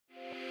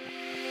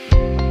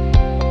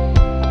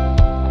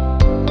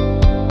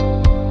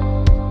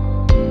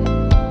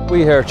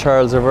We here at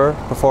Charles River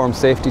perform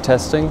safety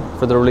testing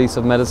for the release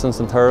of medicines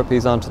and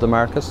therapies onto the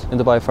market in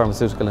the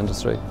biopharmaceutical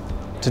industry.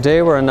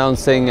 Today we're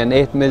announcing an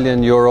 €8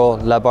 million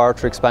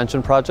laboratory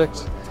expansion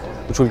project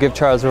which will give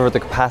Charles River the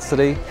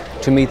capacity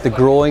to meet the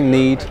growing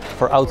need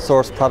for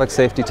outsourced product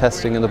safety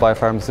testing in the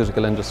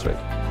biopharmaceutical industry.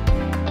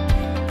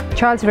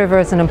 Charles River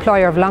is an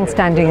employer of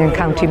long-standing in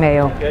County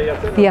Mayo.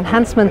 The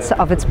enhancements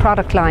of its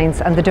product lines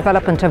and the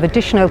development of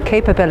additional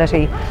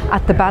capability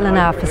at the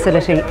Ballina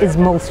facility is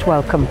most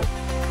welcome.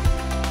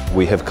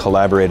 We have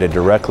collaborated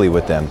directly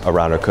with them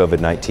around our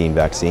COVID-19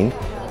 vaccine,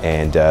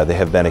 and they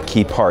have been a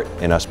key part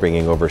in us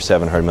bringing over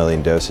 700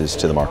 million doses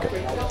to the market.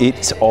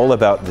 It's all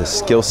about the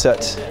skill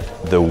set,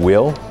 the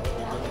will,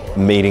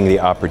 meeting the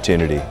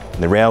opportunity.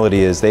 And the reality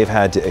is they've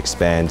had to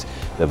expand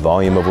the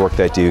volume of work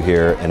they do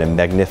here in a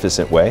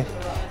magnificent way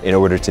in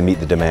order to meet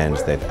the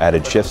demands. They've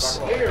added shifts,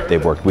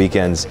 they've worked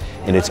weekends,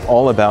 and it's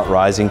all about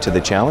rising to the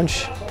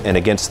challenge and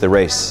against the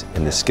race.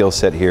 And the skill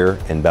set here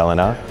in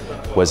Ballina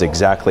was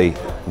exactly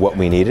what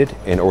we needed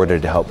in order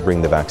to help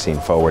bring the vaccine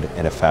forward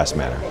in a fast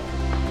manner.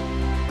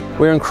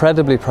 We're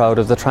incredibly proud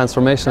of the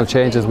transformational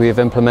changes we have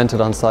implemented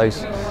on site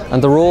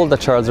and the role that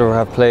Charles River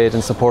have played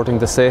in supporting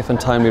the safe and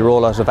timely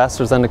rollout of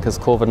AstraZeneca's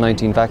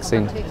COVID-19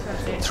 vaccine.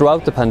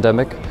 Throughout the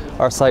pandemic,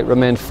 our site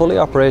remained fully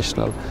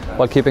operational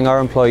while keeping our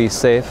employees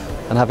safe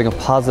and having a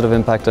positive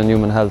impact on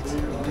human health.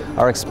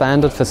 Our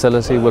expanded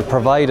facility will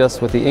provide us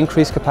with the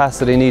increased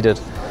capacity needed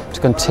to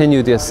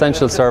continue the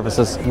essential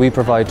services we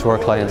provide to our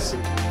clients.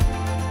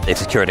 They've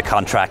secured a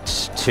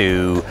contract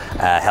to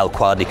help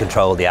quality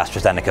control the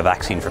AstraZeneca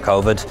vaccine for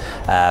COVID,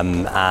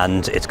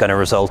 and it's going to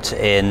result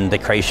in the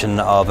creation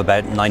of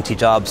about 90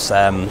 jobs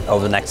over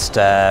the next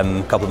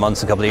couple of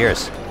months and couple of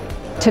years.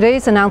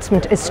 Today's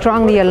announcement is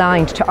strongly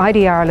aligned to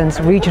ID Ireland's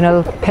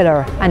regional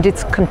pillar and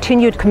its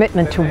continued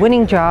commitment to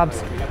winning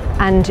jobs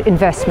and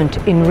investment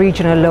in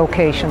regional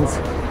locations.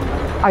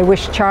 I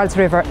wish Charles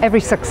River every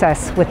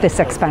success with this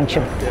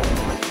expansion.